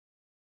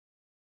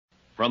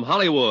From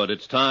Hollywood,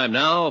 it's time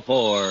now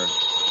for...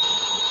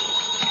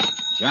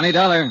 Johnny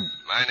Dollar.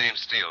 My name's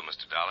Steele,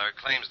 Mr. Dollar.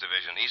 Claims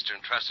Division, Eastern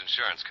Trust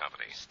Insurance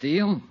Company.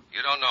 Steele?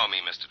 You don't know me,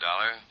 Mr.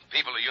 Dollar.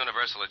 People at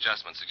Universal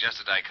Adjustment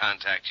suggested I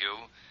contact you.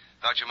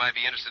 Thought you might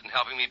be interested in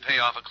helping me pay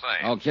off a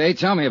claim. Okay,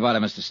 tell me about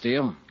it, Mr.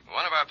 Steele.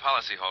 One of our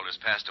policyholders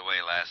passed away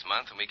last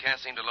month, and we can't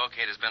seem to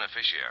locate his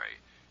beneficiary.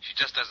 She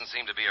just doesn't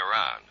seem to be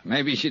around.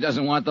 Maybe she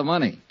doesn't want the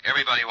money.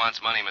 Everybody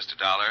wants money, Mr.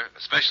 Dollar,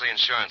 especially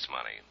insurance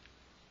money.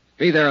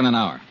 Be there in an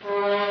hour.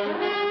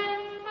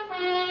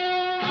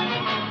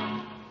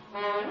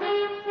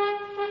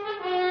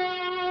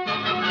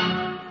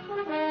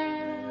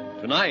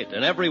 Tonight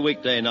and every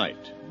weekday night,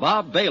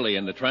 Bob Bailey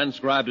in the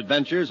transcribed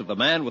adventures of the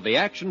man with the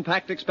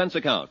action-packed expense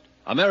account,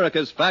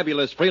 America's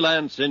fabulous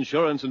freelance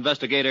insurance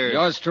investigator.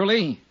 Yours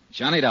truly,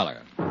 Johnny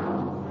Dollar.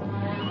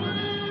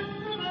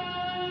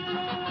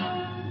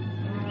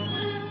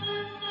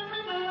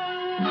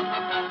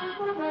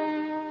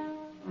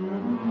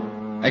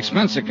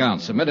 Expense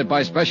account submitted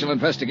by Special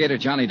Investigator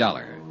Johnny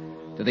Dollar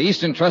to the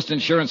Eastern Trust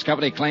Insurance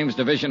Company Claims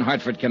Division,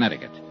 Hartford,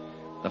 Connecticut.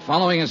 The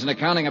following is an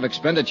accounting of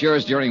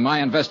expenditures during my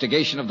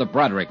investigation of the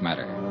Broderick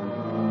matter.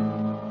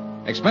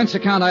 Expense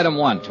account item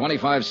 1,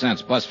 25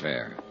 cents, bus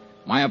fare.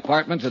 My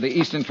apartment to the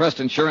Eastern Trust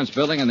Insurance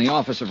Building in the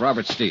office of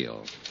Robert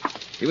Steele.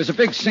 He was a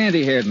big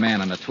sandy-haired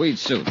man in a tweed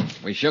suit.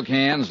 We shook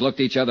hands, looked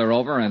each other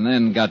over, and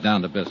then got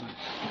down to business.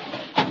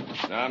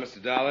 Now,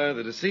 Mr. Dollar,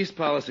 the deceased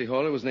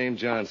policyholder was named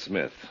John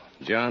Smith.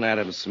 John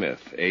Adams Smith,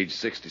 age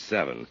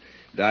 67.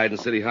 Died in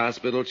City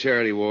Hospital,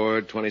 Charity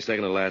Ward,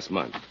 22nd of last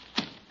month.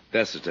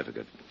 Death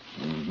certificate.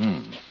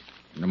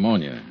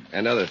 Pneumonia.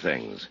 And other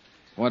things.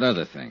 What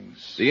other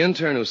things? The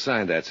intern who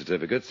signed that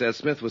certificate says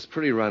Smith was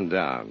pretty run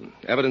down.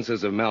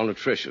 Evidences of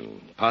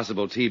malnutrition,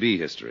 possible TB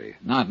history.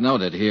 Not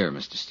noted here,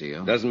 Mr.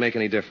 Steele. Doesn't make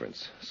any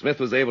difference. Smith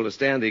was able to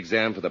stand the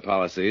exam for the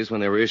policies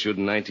when they were issued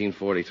in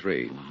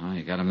 1943. Uh-huh.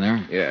 You got him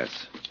there? Yes.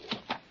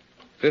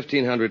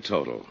 1,500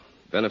 total.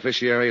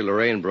 Beneficiary,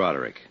 Lorraine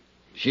Broderick.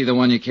 She the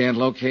one you can't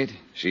locate?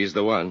 She's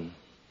the one.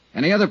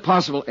 Any other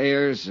possible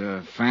heirs,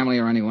 family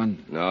or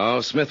anyone?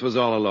 No, Smith was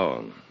all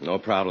alone. No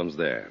problems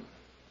there.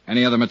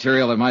 Any other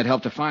material that might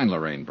help to find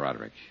Lorraine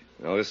Broderick?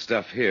 No, this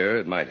stuff here,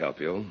 it might help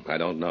you. I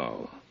don't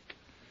know.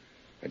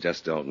 I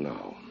just don't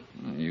know.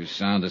 You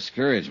sound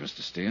discouraged,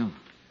 Mr. Steele.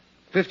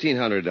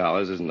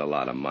 $1,500 isn't a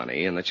lot of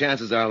money, and the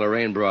chances are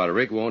Lorraine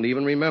Broderick won't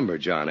even remember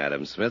John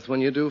Adams Smith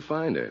when you do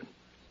find her.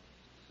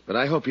 But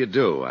I hope you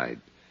do.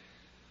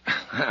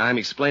 I'm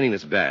explaining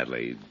this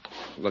badly.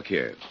 Look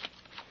here.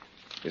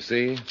 You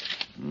see?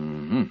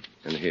 Mm-hmm.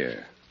 And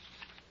here.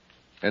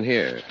 And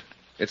here.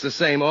 It's the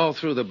same all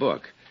through the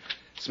book.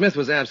 Smith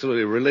was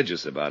absolutely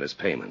religious about his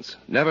payments.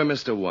 Never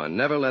missed a one.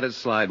 Never let it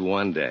slide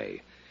one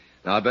day.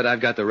 Now, I bet I've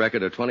got the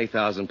record of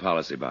 20,000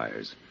 policy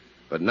buyers.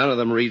 But none of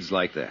them reads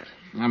like that.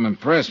 I'm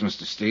impressed,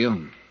 Mr.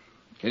 Steele.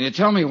 Can you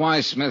tell me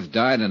why Smith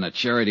died in a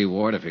charity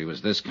ward if he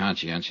was this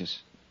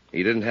conscientious?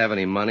 He didn't have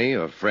any money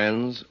or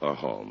friends or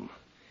home.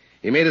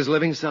 He made his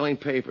living selling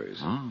papers.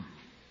 Oh.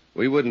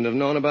 We wouldn't have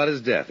known about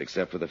his death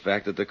except for the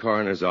fact that the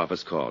coroner's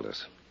office called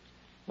us.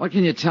 What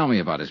can you tell me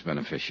about his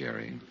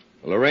beneficiary?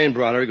 Lorraine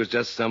Broderick was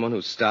just someone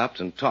who stopped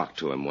and talked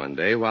to him one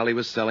day while he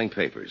was selling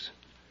papers.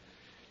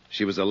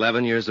 She was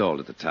 11 years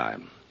old at the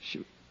time.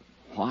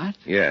 What?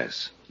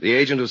 Yes. The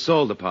agent who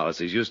sold the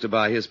policies used to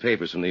buy his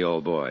papers from the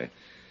old boy.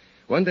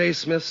 One day,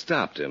 Smith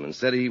stopped him and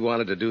said he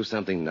wanted to do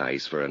something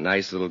nice for a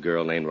nice little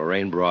girl named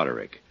Lorraine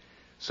Broderick.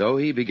 So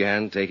he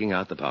began taking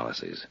out the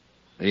policies.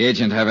 The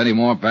agent have any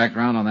more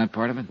background on that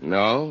part of it?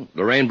 No.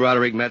 Lorraine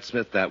Broderick met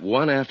Smith that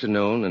one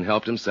afternoon and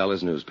helped him sell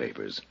his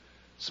newspapers.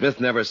 Smith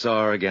never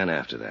saw her again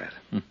after that.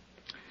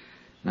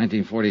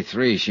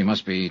 1943. She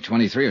must be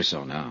 23 or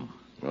so now.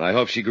 Well, I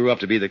hope she grew up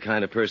to be the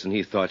kind of person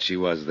he thought she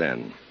was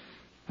then.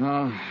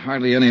 Oh,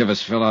 hardly any of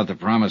us fill out the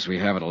promise we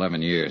have at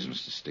 11 years,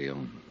 Mr.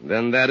 Steele.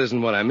 Then that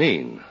isn't what I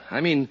mean.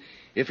 I mean,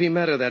 if he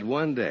met her that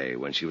one day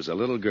when she was a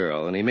little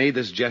girl and he made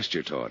this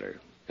gesture toward her,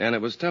 and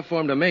it was tough for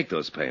him to make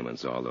those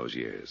payments all those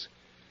years,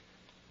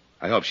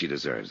 I hope she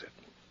deserves it.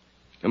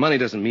 The money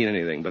doesn't mean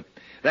anything, but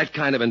that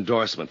kind of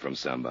endorsement from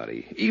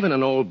somebody, even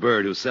an old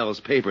bird who sells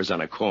papers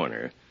on a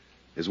corner,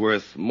 is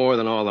worth more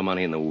than all the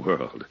money in the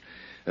world.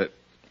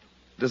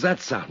 Does that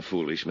sound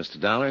foolish, Mr.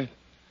 Dollar?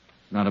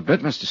 Not a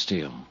bit, Mr.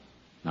 Steele.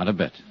 Not a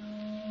bit.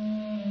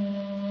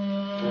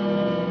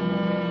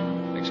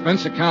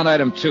 Expense account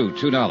item 2,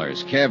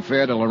 $2. Cab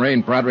fare to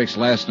Lorraine Broderick's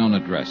last known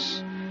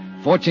address.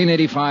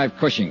 1485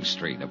 Cushing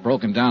Street, a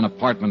broken-down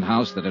apartment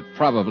house that had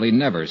probably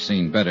never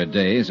seen better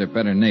days or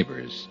better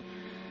neighbors.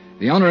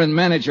 The owner and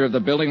manager of the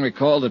building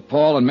recalled that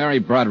Paul and Mary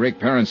Broderick,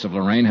 parents of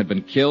Lorraine, had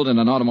been killed in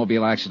an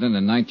automobile accident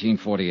in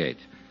 1948.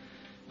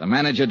 The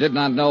manager did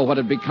not know what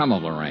had become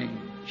of Lorraine.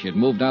 She had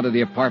moved out of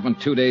the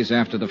apartment 2 days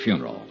after the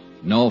funeral.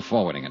 No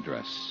forwarding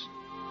address.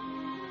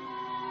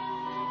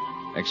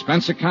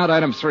 Expense account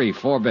item 3,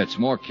 4 bits,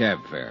 more cab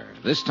fare.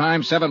 This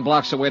time 7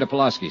 blocks away to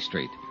Pulaski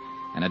Street,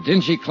 and a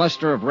dingy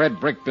cluster of red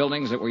brick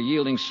buildings that were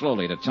yielding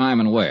slowly to time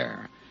and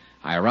wear.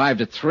 I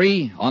arrived at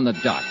 3 on the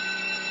dot.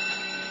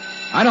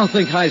 I don't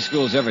think high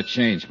schools ever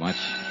change much.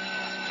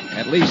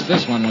 At least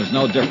this one was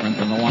no different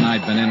than the one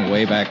I'd been in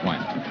way back when.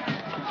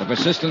 The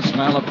persistent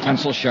smell of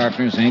pencil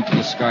sharpeners, ink, and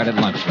discarded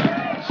lunch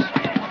wrappers.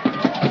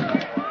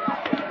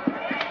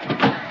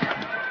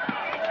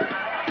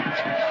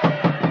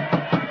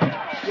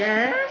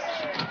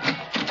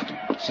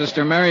 Yes?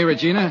 Sister Mary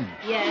Regina?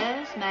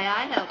 Yes, may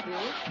I help you?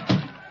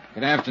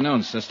 Good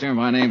afternoon, sister.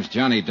 My name's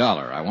Johnny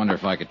Dollar. I wonder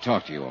if I could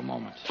talk to you a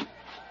moment.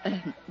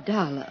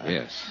 Dollar.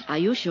 Yes. Are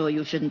you sure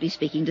you shouldn't be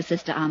speaking to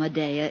Sister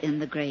Amadea in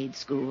the grade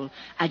school?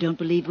 I don't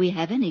believe we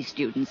have any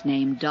students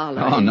named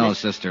Dollar. Oh, no,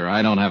 sister.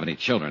 I don't have any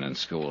children in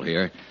school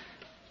here.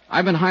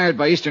 I've been hired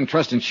by Eastern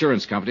Trust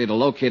Insurance Company to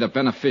locate a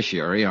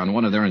beneficiary on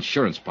one of their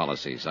insurance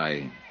policies.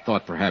 I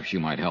thought perhaps you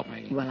might help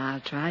me. Well,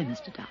 I'll try,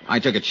 Mr. Dollar. I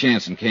took a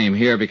chance and came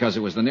here because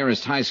it was the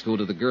nearest high school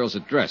to the girl's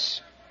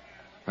address.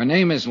 Her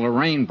name is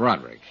Lorraine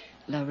Broderick.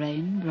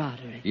 Lorraine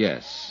Broderick.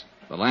 Yes.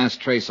 The last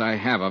trace I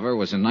have of her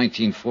was in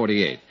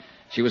 1948.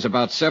 She was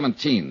about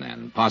 17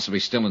 then, possibly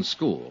still in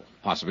school,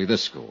 possibly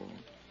this school.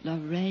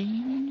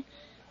 Lorraine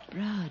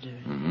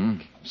Broderick. Mm-hmm.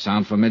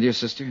 Sound familiar,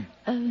 sister?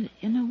 In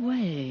a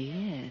way,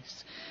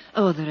 yes.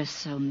 Oh, there are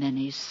so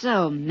many,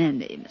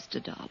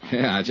 Mr. Dollar.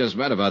 Yeah, I just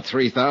met about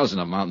 3,000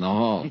 of them out in the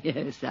hall.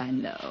 Yes, I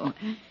know.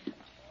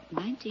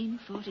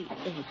 1948.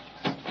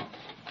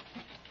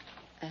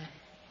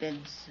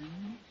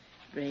 Benson,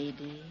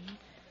 Brady,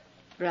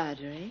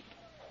 Broderick,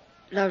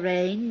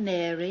 Lorraine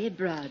Mary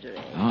Broderick.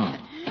 Oh.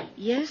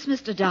 Yes,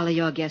 Mr. Dollar,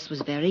 your guess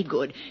was very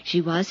good. She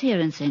was here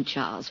in St.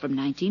 Charles from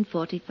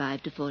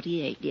 1945 to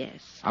 48,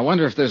 yes. I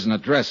wonder if there's an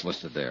address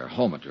listed there,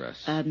 home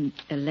address.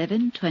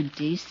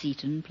 1120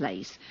 Seaton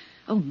Place.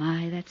 Oh,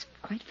 my, that's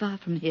quite far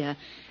from here.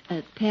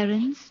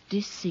 Parents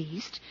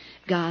deceased,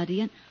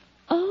 guardian.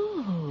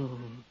 Oh.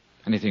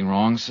 Anything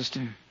wrong,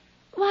 sister?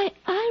 Why,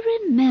 I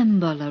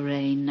remember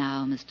Lorraine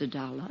now, Mr.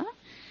 Dollar.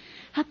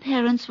 Her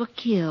parents were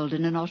killed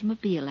in an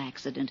automobile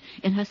accident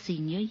in her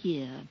senior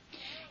year.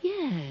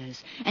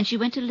 Yes, and she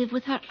went to live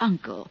with her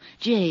uncle,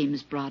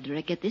 James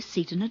Broderick, at this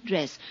Seaton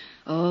address.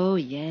 Oh,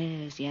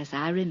 yes,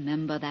 I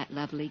remember that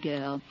lovely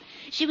girl.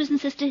 She was in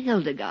Sister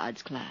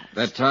Hildegard's class.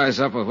 That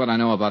ties up with what I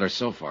know about her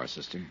so far,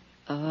 sister.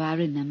 Oh, I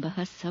remember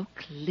her so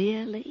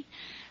clearly.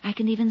 I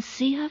can even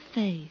see her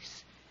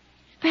face.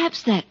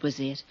 Perhaps that was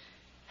it,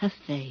 her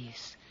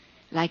face.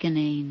 Like an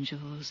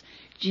angel's,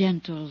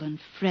 gentle and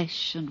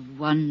fresh and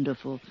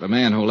wonderful. The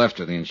man who left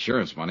her the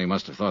insurance money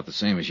must have thought the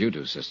same as you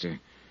do, sister.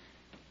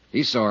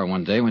 He saw her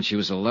one day when she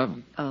was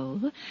 11.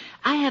 Oh,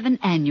 I have an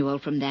annual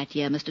from that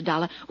year, Mr.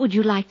 Dollar. Would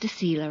you like to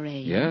see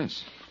Lorraine?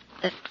 Yes.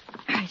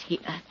 Right here.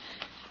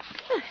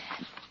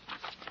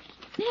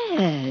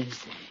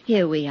 Yes,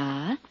 here we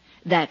are.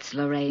 That's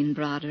Lorraine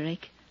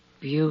Broderick.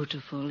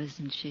 Beautiful,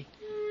 isn't she?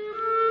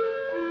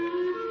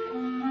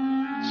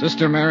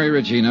 Sister Mary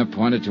Regina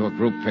pointed to a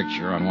group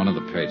picture on one of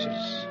the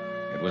pages.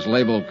 It was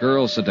labeled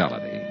Girls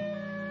Fidelity.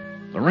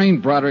 Lorraine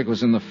Broderick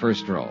was in the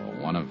first row,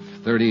 one of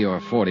 30 or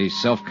 40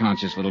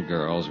 self-conscious little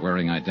girls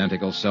wearing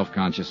identical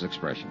self-conscious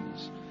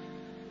expressions.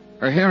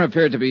 Her hair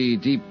appeared to be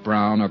deep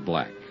brown or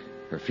black,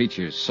 her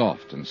features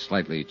soft and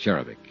slightly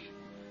cherubic.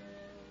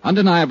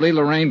 Undeniably,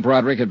 Lorraine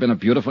Broderick had been a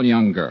beautiful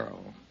young girl.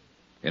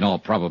 In all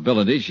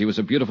probability, she was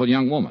a beautiful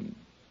young woman,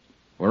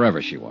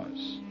 wherever she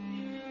was.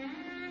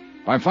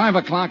 By 5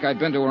 o'clock, I'd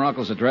been to her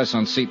uncle's address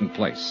on Seaton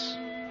Place.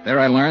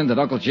 There I learned that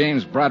Uncle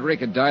James Broderick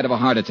had died of a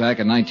heart attack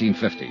in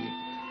 1950.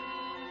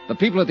 The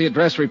people at the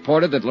address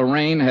reported that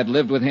Lorraine had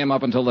lived with him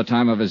up until the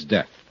time of his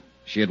death.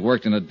 She had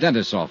worked in a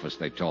dentist's office,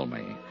 they told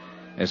me.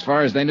 As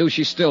far as they knew,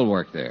 she still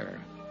worked there.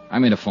 I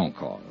made a phone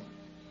call.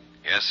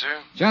 Yes, sir?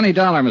 Johnny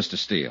Dollar, Mr.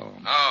 Steele.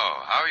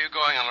 Oh, how are you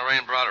going on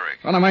Lorraine Broderick?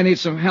 Well, I might need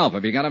some help.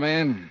 Have you got a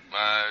man?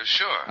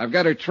 Sure. I've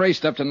got her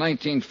traced up to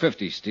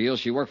 1950, Steele.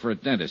 She worked for a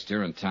dentist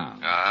here in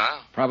town.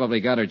 Uh-huh.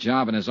 Probably got her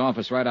job in his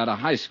office right out of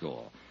high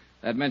school.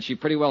 That meant she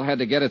pretty well had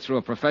to get it through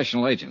a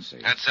professional agency.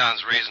 That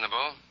sounds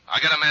reasonable. I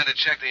got a man to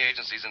check the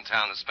agencies in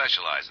town that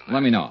specialize in that.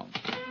 Let me know.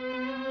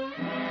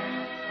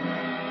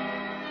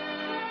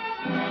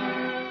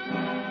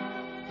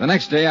 The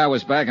next day, I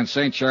was back in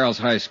St. Charles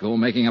High School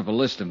making up a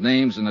list of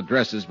names and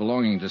addresses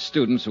belonging to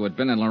students who had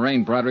been in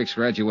Lorraine Broderick's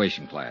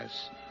graduation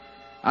class.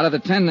 Out of the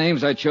 10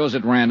 names I chose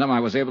at random, I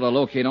was able to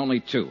locate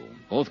only 2.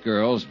 Both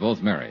girls,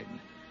 both married.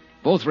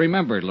 Both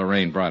remembered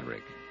Lorraine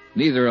Broderick.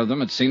 Neither of them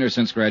had seen her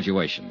since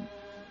graduation.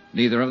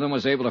 Neither of them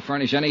was able to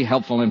furnish any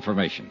helpful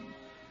information.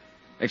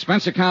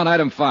 Expense account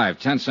item 5,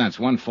 10 cents,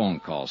 1 phone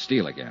call.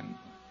 Steele again.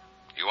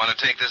 You want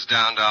to take this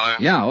down, Dollar?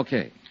 Yeah,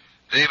 okay.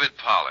 David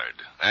Pollard.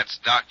 That's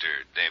Dr.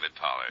 David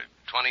Pollard.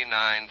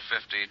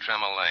 2950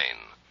 Tremel Lane.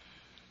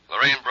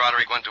 Lorraine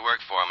Broderick went to work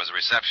for him as a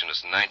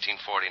receptionist in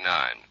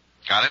 1949.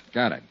 Got it?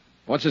 Got it.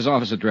 What's his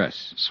office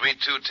address?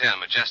 Suite 210,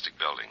 Majestic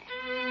Building.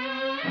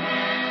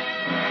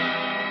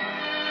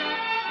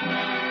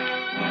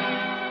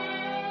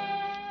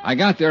 I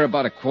got there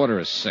about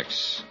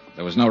 5:45.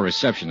 There was no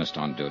receptionist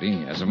on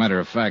duty. As a matter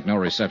of fact, no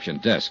reception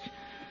desk.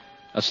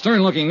 A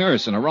stern-looking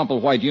nurse in a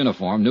rumpled white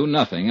uniform knew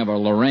nothing of a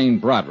Lorraine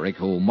Broderick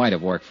who might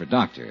have worked for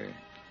Doctor.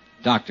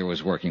 Doctor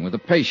was working with a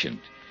patient.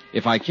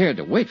 If I cared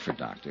to wait for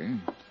Doctor...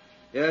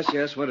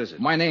 Yes, what is it?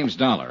 My name's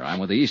Dollar. I'm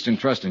with the Eastern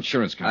Trust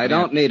Insurance Company. I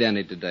don't need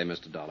any today,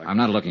 Mr. Dollar. I'm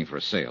not looking for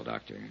a sale,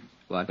 Doctor.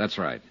 What? That's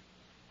right.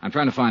 I'm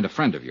trying to find a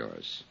friend of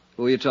yours.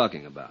 Who are you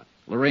talking about?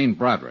 Lorraine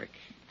Broderick.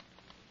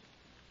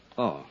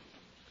 Oh.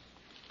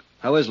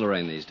 How is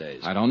Lorraine these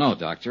days? I don't know,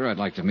 Doctor. I'd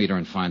like to meet her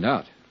and find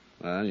out.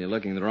 Well, you're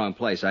looking in the wrong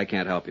place. I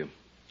can't help you.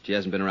 She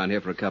hasn't been around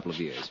here for a couple of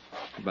years.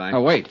 Goodbye.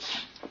 Oh, wait.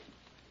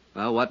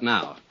 Well, what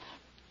now?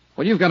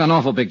 Well, you've got an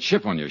awful big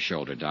chip on your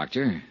shoulder,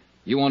 Doctor.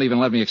 You won't even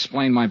let me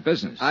explain my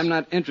business. I'm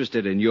not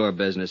interested in your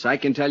business. I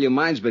can tell you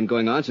mine's been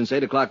going on since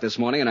 8 o'clock this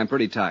morning, and I'm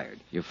pretty tired.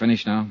 You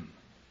finished now?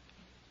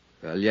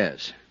 Well,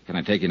 yes. Can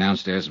I take you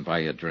downstairs and buy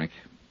you a drink?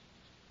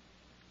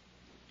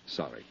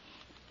 Sorry.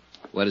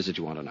 What is it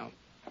you want to know?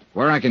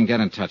 Where I can get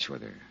in touch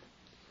with her.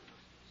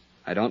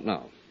 I don't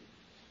know.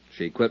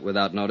 She quit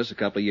without notice a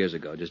couple of years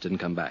ago. Just didn't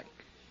come back.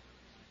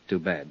 Too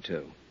bad,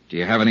 too. Do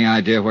you have any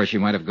idea where she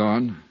might have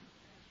gone?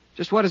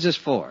 Just what is this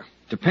for?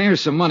 To pay her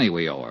some money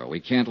we owe her. We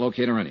can't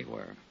locate her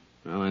anywhere.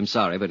 Well, I'm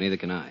sorry, but neither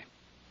can I.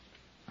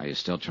 Are you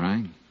still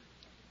trying?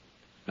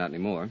 Not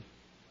anymore.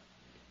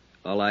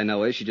 All I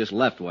know is she just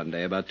left one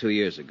day about 2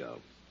 years ago.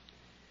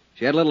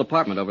 She had a little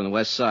apartment over on the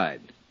west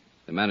side.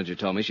 The manager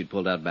told me she'd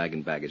pulled out bag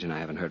and baggage, and I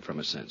haven't heard from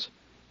her since.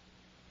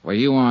 Were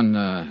you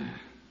on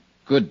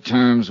good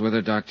terms with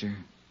her, Doctor?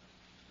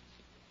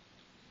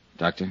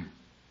 Doctor?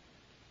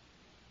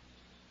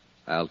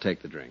 I'll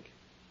take the drink.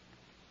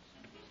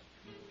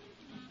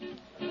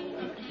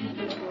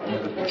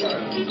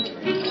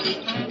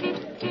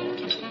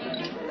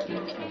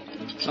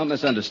 Don't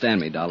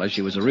misunderstand me, Dollar.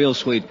 She was a real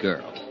sweet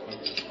girl.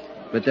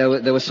 But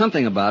there was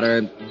something about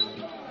her...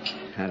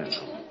 I don't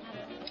know.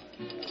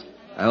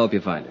 I hope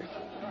you find her.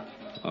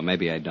 Or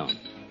maybe I don't.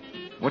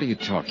 What are you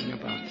talking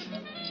about?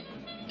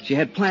 She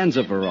had plans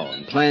of her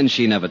own, plans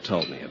she never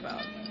told me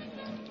about.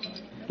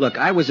 Look,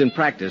 I was in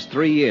practice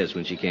 3 years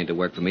when she came to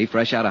work for me,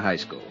 fresh out of high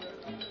school.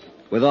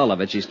 With all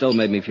of it, she still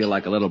made me feel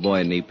like a little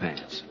boy in knee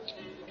pants.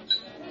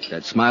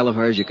 That smile of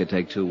hers you could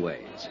take two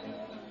ways.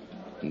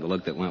 And the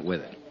look that went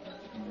with it.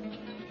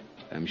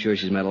 I'm sure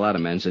she's met a lot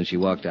of men since she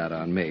walked out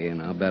on me,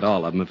 and I'll bet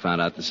all of them have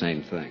found out the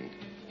same thing.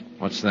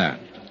 What's that?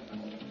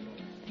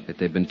 That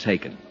they've been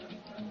taken.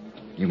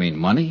 You mean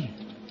money?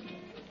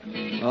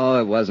 Oh,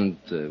 it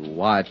wasn't the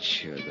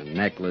watch or the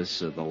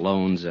necklace or the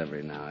loans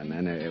every now and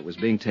then. It was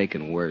being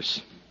taken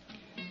worse.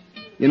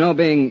 You know,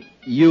 being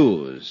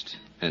used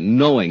and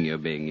knowing you're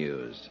being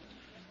used.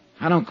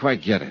 I don't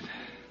quite get it.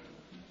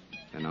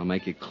 And I'll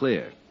make it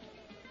clear.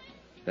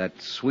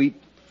 That sweet,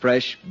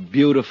 fresh,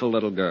 beautiful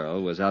little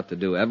girl was out to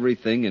do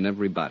everything and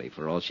everybody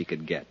for all she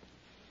could get.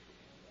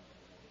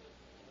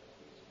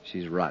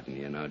 She's rotten,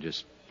 you know,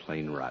 just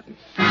plain rotten.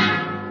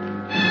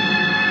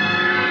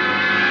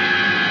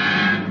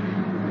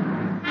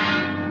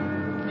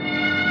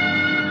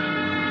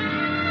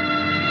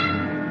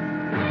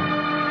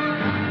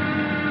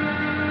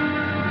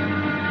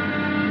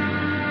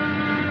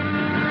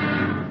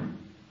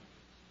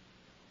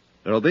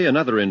 There'll be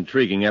another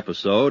intriguing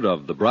episode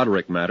of the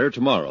Broderick matter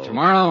tomorrow.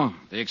 Tomorrow,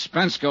 the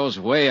expense goes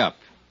way up.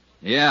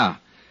 Yeah,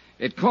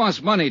 it costs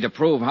money to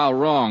prove how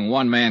wrong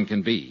one man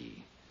can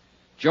be.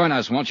 Join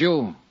us, won't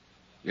you?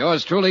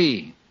 Yours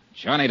truly,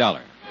 Johnny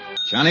Dollar.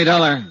 Johnny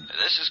Dollar.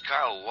 This is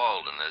Carl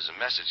Walden. There's a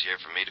message here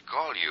for me to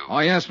call you. Oh,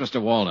 yes,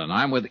 Mr. Walden.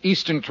 I'm with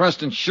Eastern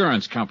Trust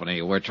Insurance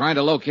Company. We're trying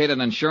to locate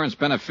an insurance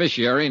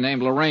beneficiary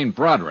named Lorraine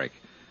Broderick.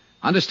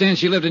 Understand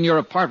she lived in your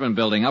apartment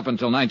building up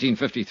until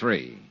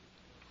 1953.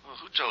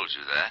 Who told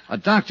you that? A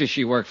doctor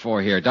she worked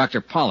for here, Dr.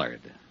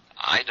 Pollard.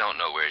 I don't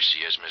know where she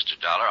is, Mr.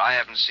 Dollar. I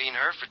haven't seen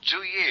her for 2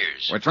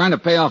 years. We're trying to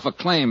pay off a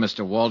claim,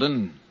 Mr.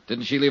 Walden.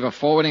 Didn't she leave a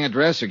forwarding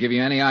address or give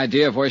you any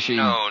idea of where she...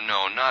 No,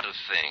 not a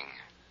thing.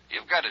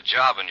 You've got a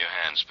job on your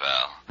hands,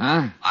 pal.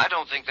 Huh? I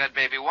don't think that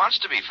baby wants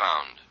to be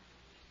found.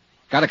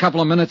 Got a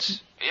couple of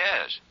minutes?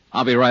 Yes.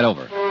 I'll be right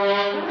over.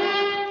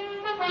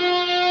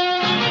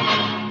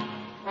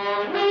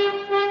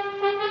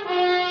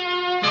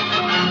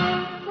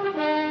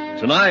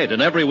 Tonight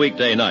and every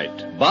weekday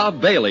night,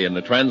 Bob Bailey in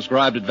the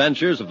transcribed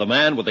adventures of the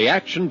man with the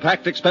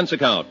action-packed expense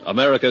account,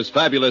 America's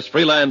fabulous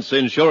freelance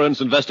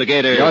insurance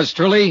investigator. Yours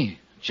truly,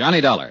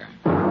 Johnny Dollar.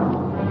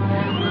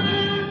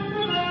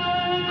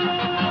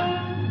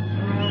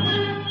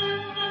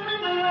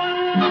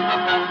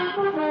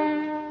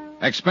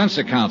 Expense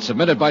account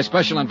submitted by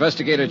Special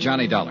Investigator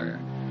Johnny Dollar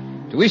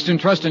to Eastern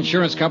Trust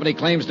Insurance Company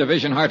Claims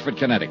Division, Hartford,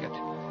 Connecticut.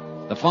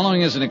 The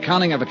following is an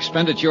accounting of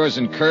expenditures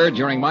incurred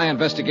during my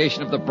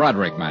investigation of the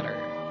Broderick matter.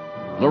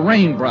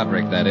 Lorraine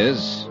Broderick, that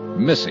is,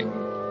 missing.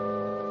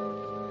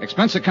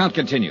 Expense account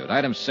continued.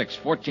 Item 6,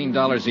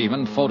 $14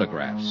 even,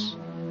 photographs.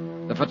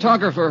 The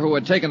photographer who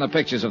had taken the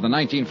pictures of the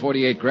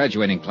 1948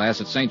 graduating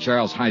class at St.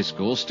 Charles High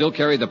School still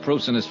carried the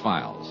proofs in his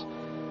files.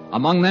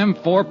 Among them,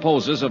 4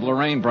 poses of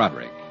Lorraine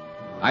Broderick.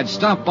 I'd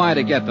stopped by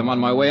to get them on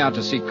my way out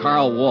to see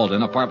Carl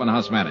Walden, apartment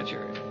house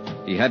manager.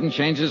 He hadn't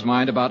changed his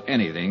mind about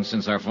anything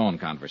since our phone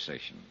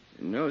conversation.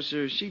 No,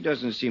 sir, she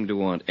doesn't seem to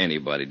want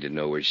anybody to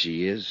know where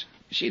she is.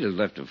 She'd have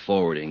left a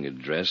forwarding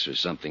address or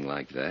something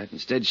like that.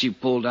 Instead, she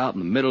pulled out in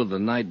the middle of the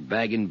night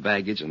bagging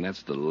baggage, and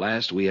that's the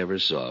last we ever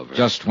saw of her.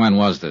 Just when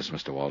was this,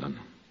 Mr. Walden?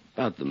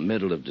 About the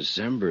middle of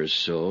December or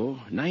so,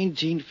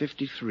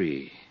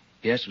 1953.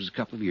 Yes, it was a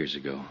couple of years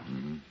ago.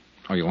 Mm-hmm.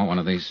 Oh, you want one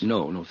of these?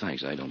 No,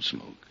 thanks. I don't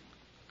smoke.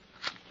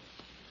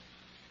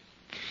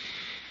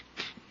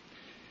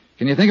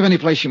 Can you think of any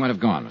place she might have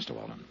gone, Mr.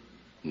 Walden?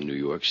 New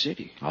York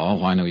City. Oh,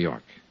 why New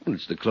York? Well,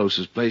 it's the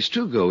closest place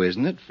to go,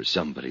 isn't it, for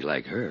somebody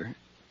like her?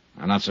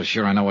 I'm not so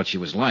sure I know what she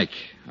was like.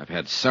 I've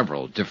had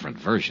several different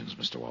versions,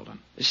 Mr. Walden.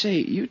 Say,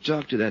 you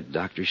talked to that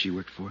doctor she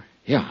worked for?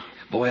 Yeah.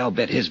 Boy, I'll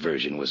bet his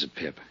version was a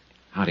pip.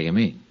 How do you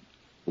mean?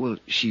 Well,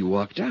 she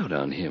walked out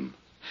on him.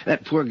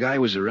 That poor guy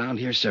was around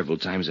here several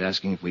times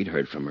asking if we'd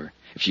heard from her,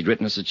 if she'd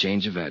written us a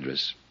change of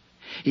address.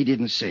 He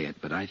didn't say it,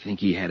 but I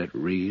think he had it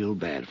real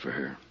bad for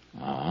her.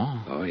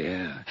 Oh? Oh,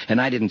 yeah. And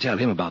I didn't tell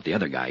him about the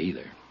other guy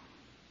either.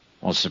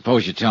 Well,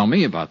 suppose you tell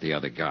me about the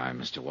other guy,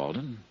 Mr.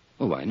 Walden.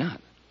 Well, why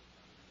not?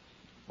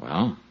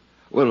 Well?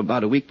 Well,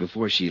 about a week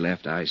before she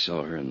left, I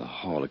saw her in the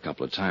hall a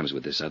couple of times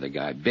with this other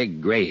guy.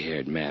 Big,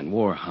 gray-haired man,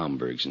 wore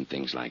Homburgs and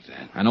things like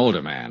that. An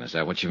older man, is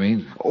that what you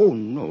mean? Oh,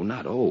 no,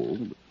 not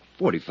old.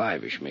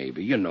 45-ish,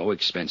 maybe. You know,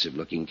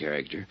 expensive-looking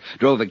character.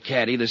 Drove a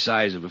caddy the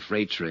size of a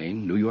freight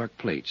train, New York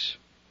plates.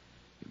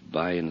 He'd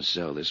buy and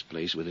sell this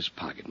place with his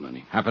pocket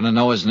money. Happen to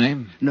know his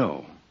name?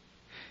 No.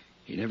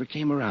 He never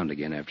came around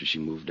again after she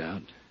moved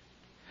out.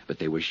 But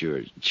they were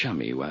sure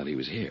chummy while he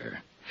was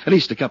here. At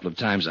least a couple of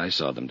times I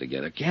saw them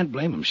together. Can't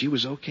blame him. She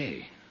was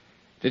okay.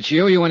 Did she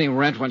owe you any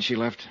rent when she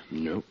left?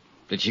 Nope.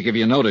 Did she give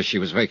you notice she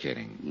was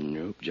vacating?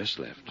 Nope, just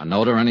left. A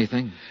note or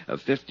anything? A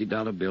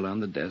 $50 bill on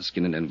the desk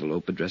in an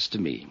envelope addressed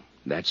to me.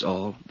 That's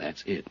all.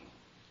 That's it.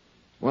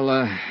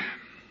 Well,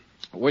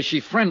 was she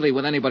friendly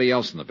with anybody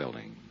else in the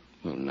building?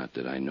 Well, not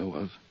that I know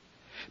of.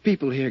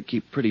 People here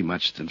keep pretty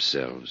much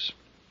themselves.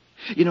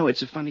 You know,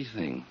 it's a funny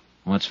thing.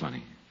 What's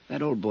funny?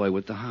 That old boy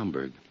with the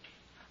Homburg.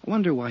 I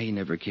wonder why he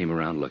never came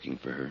around looking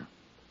for her.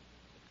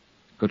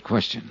 Good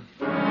question.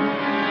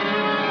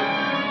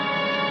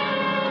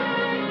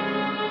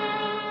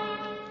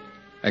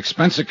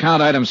 Expense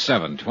account item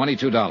 7,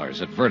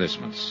 $22,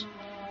 advertisements.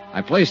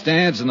 I placed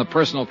ads in the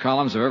personal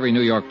columns of every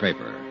New York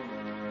paper.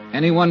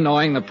 Anyone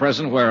knowing the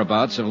present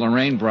whereabouts of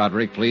Lorraine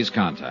Broderick, please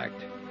contact.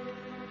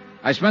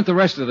 I spent the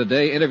rest of the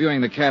day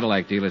interviewing the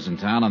Cadillac dealers in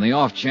town on the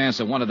off chance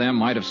that one of them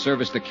might have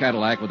serviced the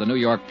Cadillac with a New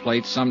York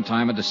plate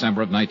sometime in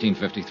December of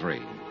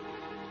 1953.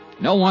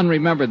 No one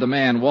remembered the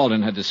man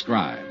Walden had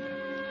described.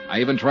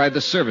 I even tried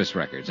the service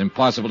records.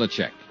 Impossible to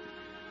check.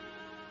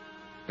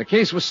 The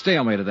case was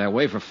stalemated that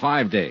way for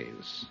 5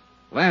 days.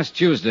 Last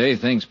Tuesday,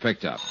 things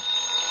picked up.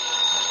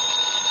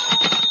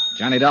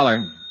 Johnny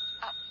Dollar.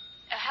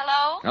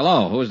 Hello?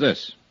 Hello, who is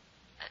this?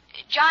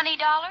 Johnny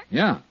Dollar?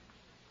 Yeah.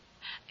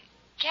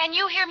 Can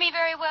you hear me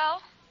very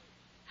well?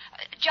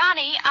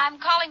 Johnny, I'm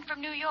calling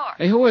from New York.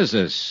 Hey, who is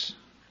this?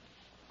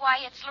 Why,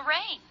 it's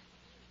Lorraine.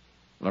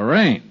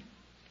 Lorraine.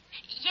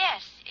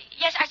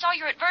 Yes, I saw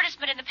your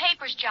advertisement in the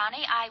papers,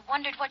 Johnny. I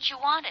wondered what you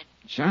wanted.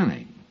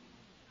 Johnny.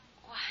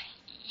 Why,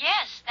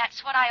 yes,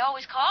 that's what I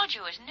always called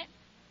you, isn't it?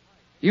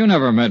 You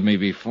never met me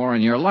before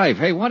in your life.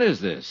 Hey, what is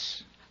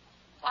this?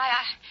 Why,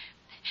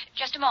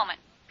 just a moment.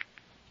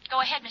 Go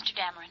ahead, Mr.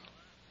 Dameron.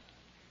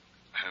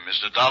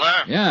 Mr.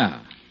 Dollar? Yeah.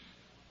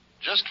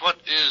 Just what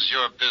is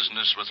your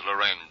business with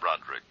Lorraine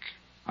Broderick?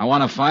 I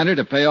want to find her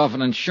to pay off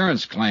an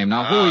insurance claim.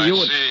 Now, who are you?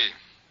 I see.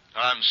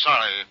 I'm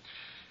sorry.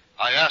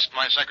 I asked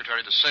my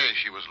secretary to say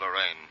she was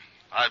Lorraine.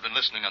 I've been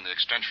listening on the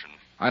extension.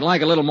 I'd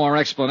like a little more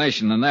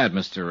explanation than that,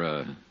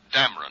 Mr.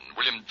 Dameron,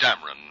 William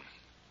Dameron,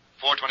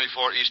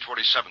 424 East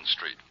 47th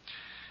Street.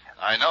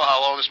 I know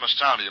how all this must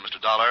sound to you, Mr.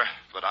 Dollar,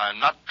 but I'm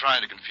not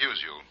trying to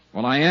confuse you.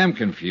 Well, I am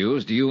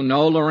confused. Do you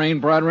know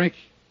Lorraine Broderick?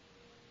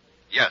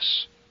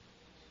 Yes.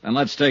 Then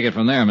let's take it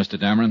from there, Mr.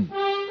 Dameron.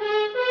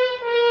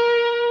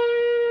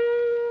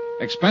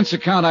 Expense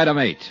account item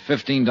 8,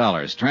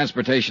 $15.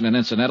 Transportation and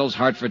incidentals,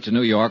 Hartford to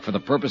New York, for the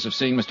purpose of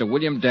seeing Mr.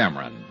 William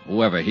Dameron,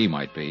 whoever he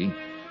might be,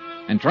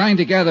 and trying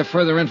to gather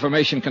further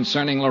information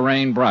concerning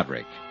Lorraine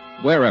Broderick,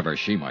 wherever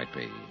she might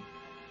be.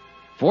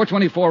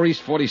 424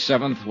 East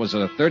 47th was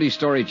a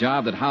 30-story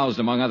job that housed,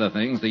 among other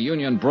things, the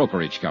Union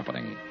Brokerage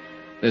Company.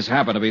 This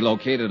happened to be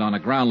located on a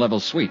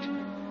ground-level suite.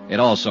 It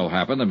also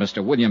happened that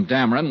Mr. William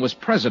Dameron was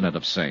president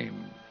of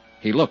same.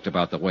 He looked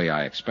about the way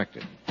I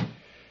expected.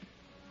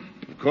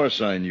 Of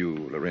course I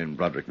knew Lorraine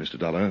Broderick, Mr.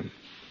 Dollar.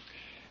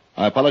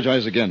 I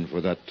apologize again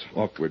for that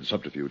awkward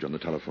subterfuge on the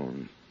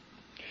telephone.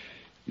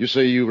 You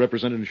say you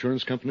represent an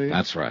insurance company?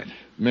 That's right.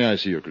 May I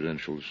see your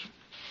credentials?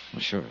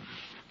 Well, sure.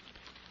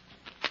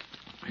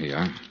 Here you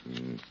are.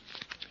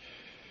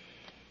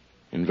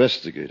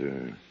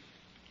 Investigator.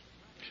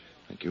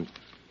 Thank you.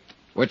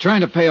 We're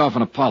trying to pay off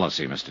on a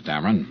policy, Mr.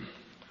 Dameron.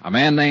 A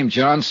man named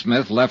John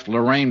Smith left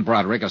Lorraine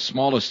Broderick a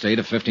small estate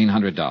of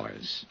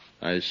 $1,500.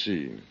 I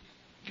see.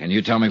 Can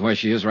you tell me where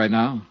she is right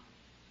now?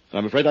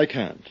 I'm afraid I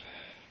can't.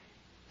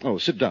 Oh,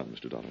 sit down,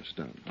 Mr. Dollar. Sit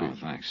down, please. Oh,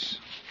 thanks.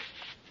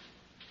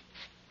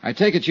 I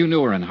take it you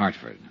knew her in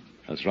Hartford.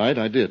 That's right,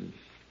 I did.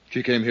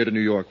 She came here to New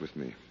York with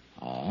me.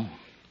 Oh?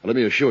 Let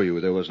me assure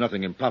you, there was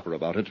nothing improper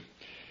about it.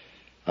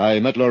 I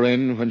met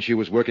Lorraine when she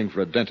was working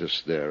for a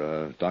dentist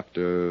there,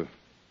 Dr.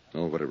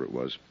 Oh, whatever it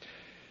was.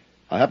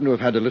 I happened to have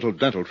had a little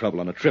dental trouble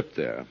on a trip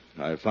there.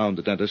 I found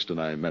the dentist and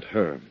I met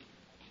her.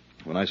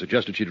 When I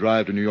suggested she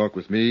drive to New York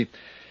with me,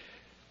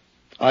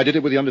 I did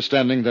it with the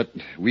understanding that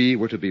we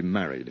were to be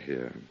married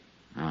here.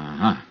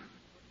 Uh-huh.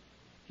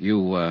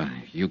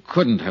 You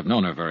couldn't have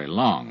known her very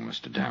long,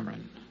 Mr.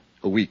 Dameron.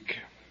 A week.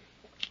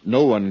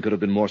 No one could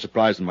have been more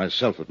surprised than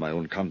myself at my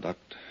own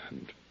conduct.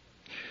 And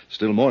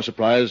still more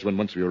surprised when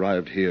once we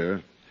arrived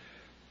here,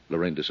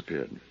 Lorraine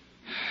disappeared.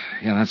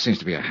 Yeah, that seems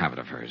to be a habit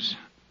of hers.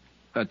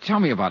 Tell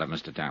me about it,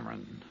 Mr.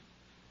 Dameron.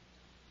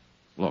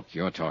 Look,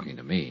 you're talking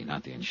to me,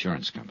 not the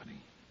insurance company.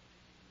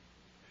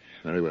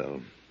 Very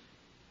well.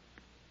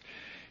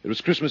 It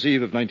was Christmas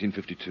Eve of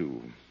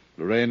 1952.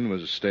 Lorraine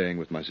was staying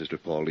with my sister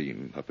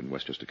Pauline up in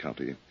Westchester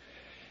County.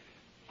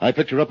 I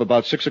picked her up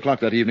about 6 o'clock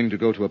that evening to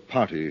go to a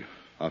party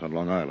out on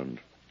Long Island.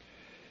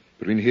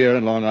 Between here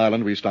and Long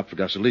Island, we stopped for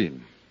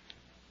gasoline.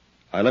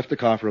 I left the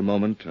car for a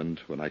moment, and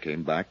when I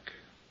came back,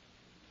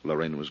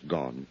 Lorraine was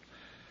gone.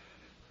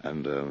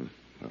 And,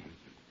 well,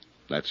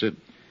 that's it.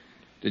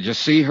 Did you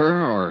see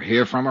her or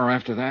hear from her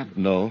after that?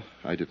 No,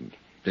 I didn't.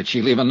 Did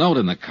she leave a note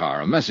in the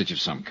car, a message of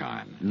some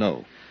kind?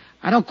 No.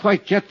 I don't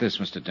quite get this,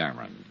 Mr.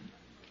 Dameron.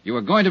 You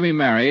were going to be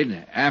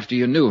married after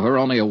you knew her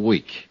only a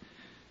week.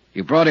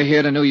 You brought her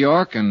here to New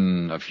York,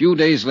 and a few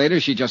days later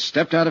she just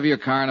stepped out of your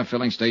car in a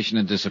filling station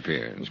and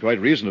disappeared. It's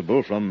quite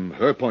reasonable from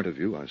her point of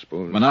view, I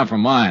suppose. But not from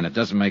mine. It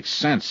doesn't make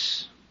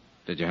sense.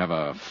 Did you have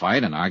a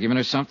fight, an argument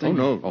or something?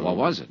 Oh, no. Or what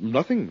was it?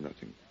 Nothing.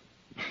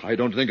 I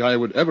don't think I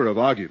would ever have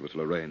argued with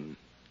Lorraine.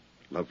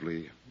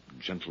 Lovely,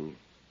 gentle,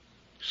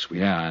 sweet.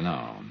 Yeah, I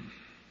know.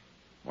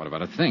 What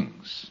about her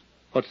things?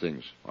 What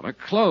things? Well, her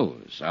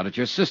clothes out at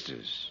your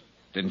sister's.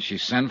 Didn't she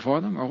send for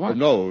them, or what?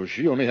 No,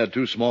 she only had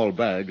 2 small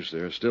bags.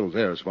 They're still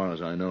there as far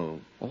as I know.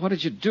 Well, what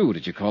did you do?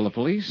 Did you call the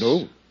police?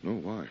 No,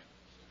 why?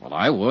 Well,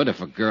 I would if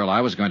a girl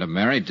I was going to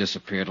marry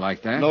disappeared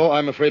like that. No,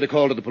 I'm afraid a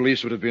call to the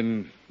police would have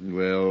been,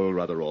 well,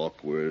 rather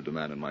awkward, a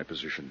man in my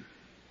position.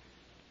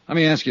 Let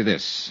me ask you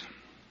this.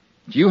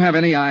 Do you have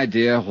any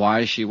idea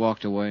why she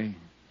walked away?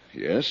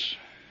 Yes.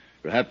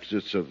 Perhaps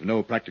it's of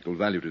no practical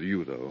value to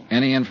you, though.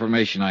 Any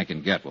information I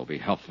can get will be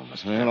helpful,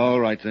 Mr. Well, all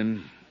right,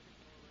 then.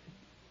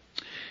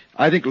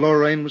 I think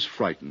Lorraine was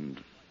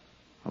frightened.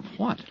 Of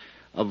what?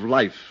 Of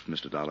life,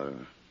 Mr. Dollar.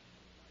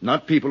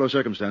 Not people or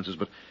circumstances,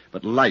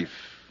 but life.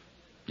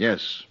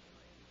 Yes.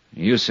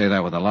 You say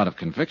that with a lot of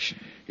conviction.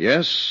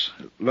 Yes.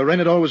 Lorraine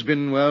had always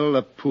been, well,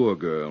 a poor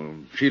girl.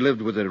 She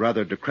lived with a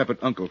rather decrepit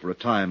uncle for a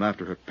time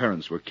after her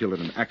parents were killed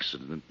in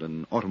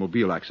an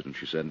automobile accident,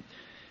 she said.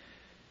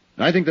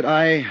 And I think that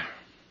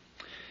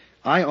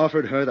I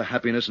offered her the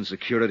happiness and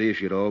security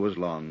she had always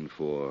longed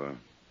for.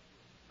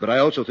 But I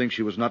also think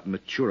she was not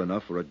mature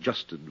enough or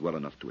adjusted well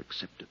enough to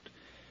accept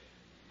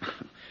it.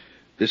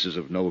 This is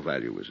of no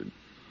value, is it?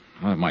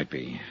 Well, it might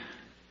be.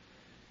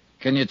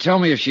 Can you tell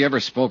me if she ever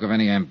spoke of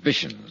any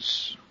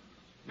ambitions?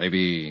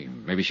 Maybe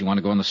she wanted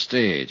to go on the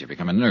stage or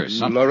become a nurse,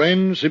 something.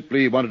 Lorraine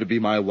simply wanted to be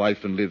my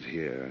wife and live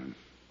here.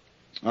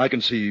 I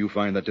can see you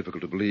find that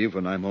difficult to believe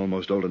when I'm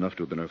almost old enough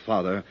to have been her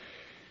father.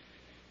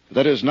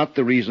 That is not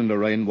the reason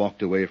Lorraine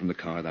walked away from the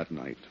car that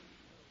night.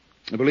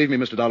 Believe me,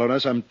 Mr. Dollar,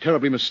 unless I'm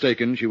terribly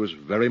mistaken, she was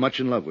very much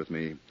in love with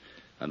me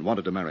and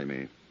wanted to marry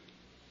me.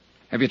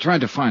 Have you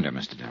tried to find her,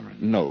 Mr.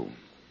 Dameron? No,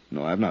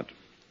 I have not.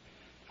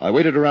 I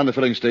waited around the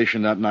filling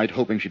station that night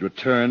hoping she'd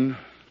return,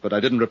 but I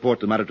didn't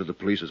report the matter to the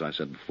police, as I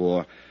said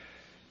before.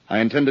 I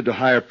intended to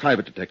hire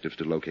private detectives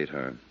to locate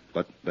her,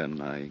 but then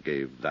I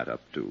gave that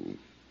up, too.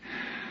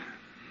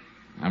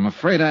 I'm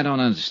afraid I don't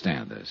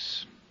understand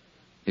this.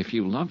 If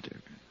you loved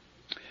her...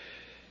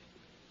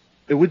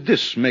 Would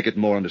this make it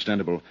more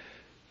understandable?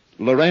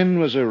 Lorraine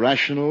was a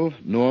rational,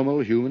 normal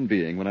human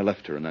being when I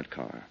left her in that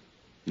car.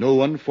 No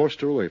one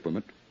forced her away from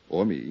it,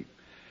 or me.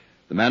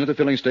 The man at the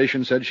filling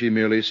station said she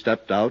merely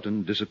stepped out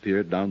and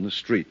disappeared down the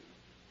street.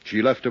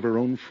 She left of her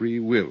own free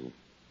will,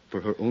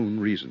 for her own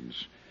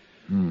reasons.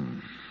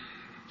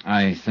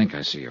 I think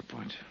I see your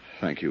point.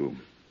 Thank you.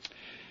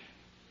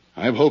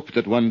 I've hoped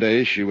that one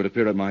day she would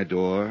appear at my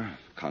door,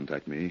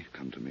 contact me,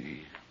 come to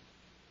me.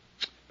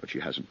 But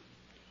she hasn't.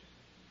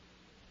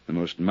 The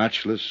most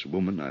matchless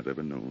woman I've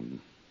ever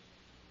known.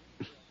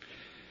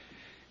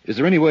 Is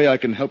there any way I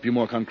can help you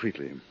more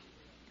concretely?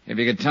 If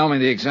you could tell me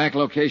the exact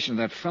location of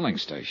that filling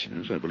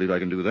station. Yes, I believe I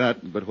can do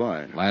that, but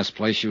why? Last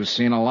place she was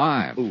seen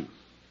alive. Oh,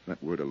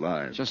 that word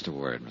alive. Just a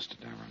word, Mr.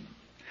 Dameron.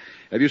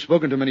 Have you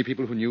spoken to many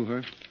people who knew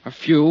her? A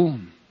few.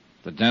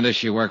 The dentist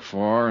she worked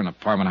for, an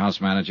apartment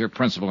house manager,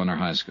 principal in her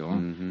high school.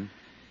 Mm-hmm.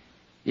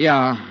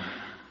 Yeah,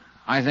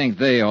 I think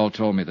they all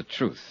told me the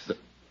truth.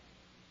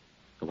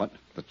 The what?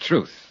 The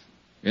truth.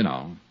 You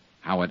know,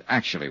 how it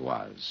actually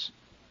was.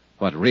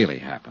 What really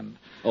happened.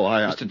 Oh,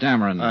 Mr.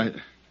 Dameron,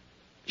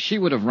 she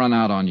would have run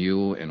out on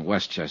you in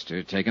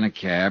Westchester, taken a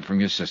cab from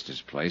your sister's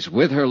place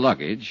with her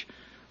luggage,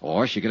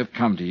 Or she could have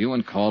come to you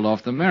and called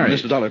off the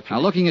marriage. Mr. Dollar, please.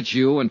 Now, looking at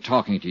you and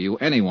talking to you,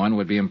 anyone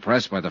would be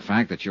impressed by the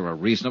fact that you're a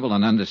reasonable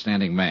and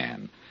understanding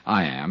man.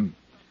 I am.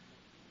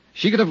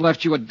 She could have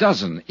left you a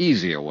dozen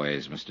easier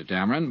ways, Mr.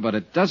 Dameron, but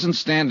it doesn't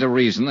stand to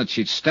reason that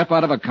she'd step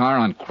out of a car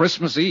on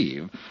Christmas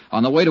Eve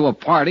on the way to a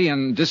party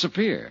and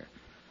disappear.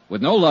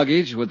 With no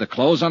luggage, with the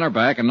clothes on her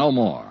back, and no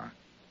more.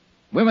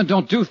 Women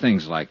don't do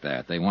things like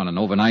that. They want an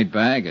overnight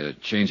bag, a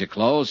change of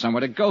clothes,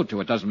 somewhere to go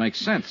to. It doesn't make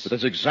sense. But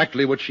that's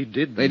exactly what she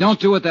did. They don't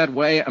do it that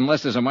way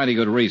unless there's a mighty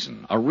good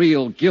reason. A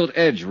real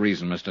gilt-edged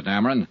reason, Mr.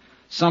 Dameron.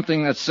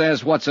 Something that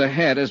says what's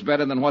ahead is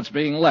better than what's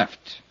being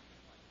left.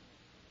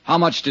 How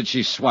much did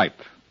she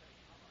swipe?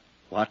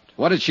 What?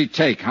 What did she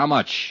take? How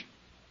much?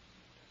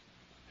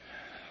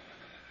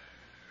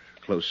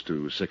 Close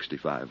to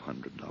 $6,500.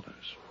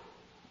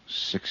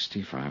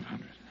 $6,500.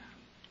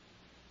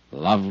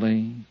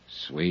 Lovely,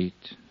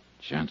 sweet,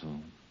 gentle.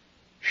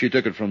 She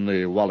took it from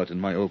the wallet in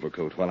my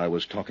overcoat while I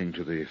was talking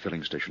to the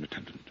filling station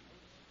attendant.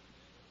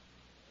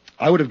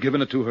 I would have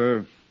given it to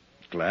her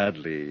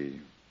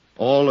gladly.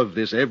 All of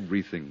this,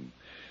 everything.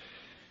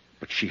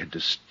 But she had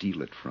to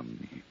steal it from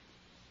me.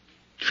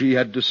 She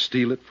had to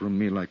steal it from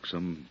me like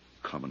some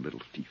common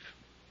little thief.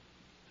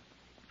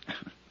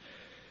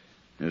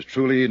 There's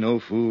truly no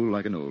fool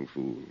like an old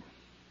fool.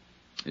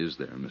 Is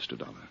there, Mr.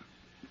 Dollar?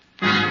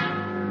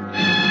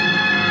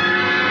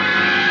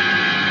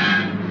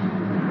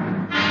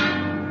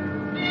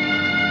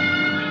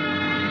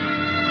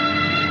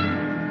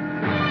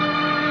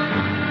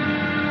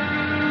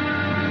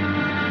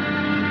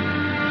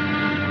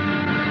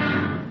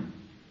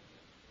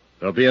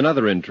 There'll be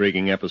another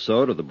intriguing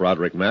episode of the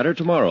Broderick matter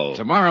tomorrow.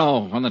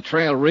 Tomorrow, when the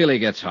trail really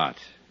gets hot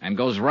and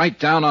goes right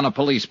down on a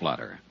police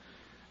blotter.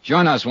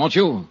 Join us, won't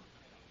you?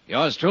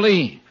 Yours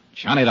truly,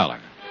 Johnny Dollar.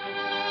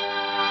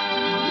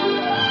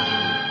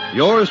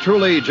 Yours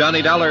truly,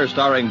 Johnny Dollar,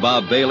 starring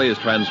Bob Bailey, is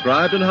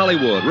transcribed in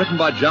Hollywood. Written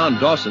by John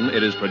Dawson,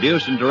 it is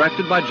produced and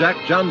directed by Jack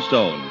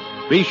Johnstone.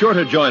 Be sure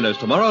to join us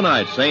tomorrow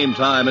night, same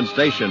time and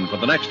station, for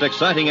the next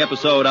exciting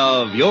episode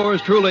of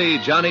Yours truly,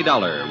 Johnny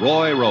Dollar.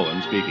 Roy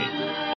Rowan speaking.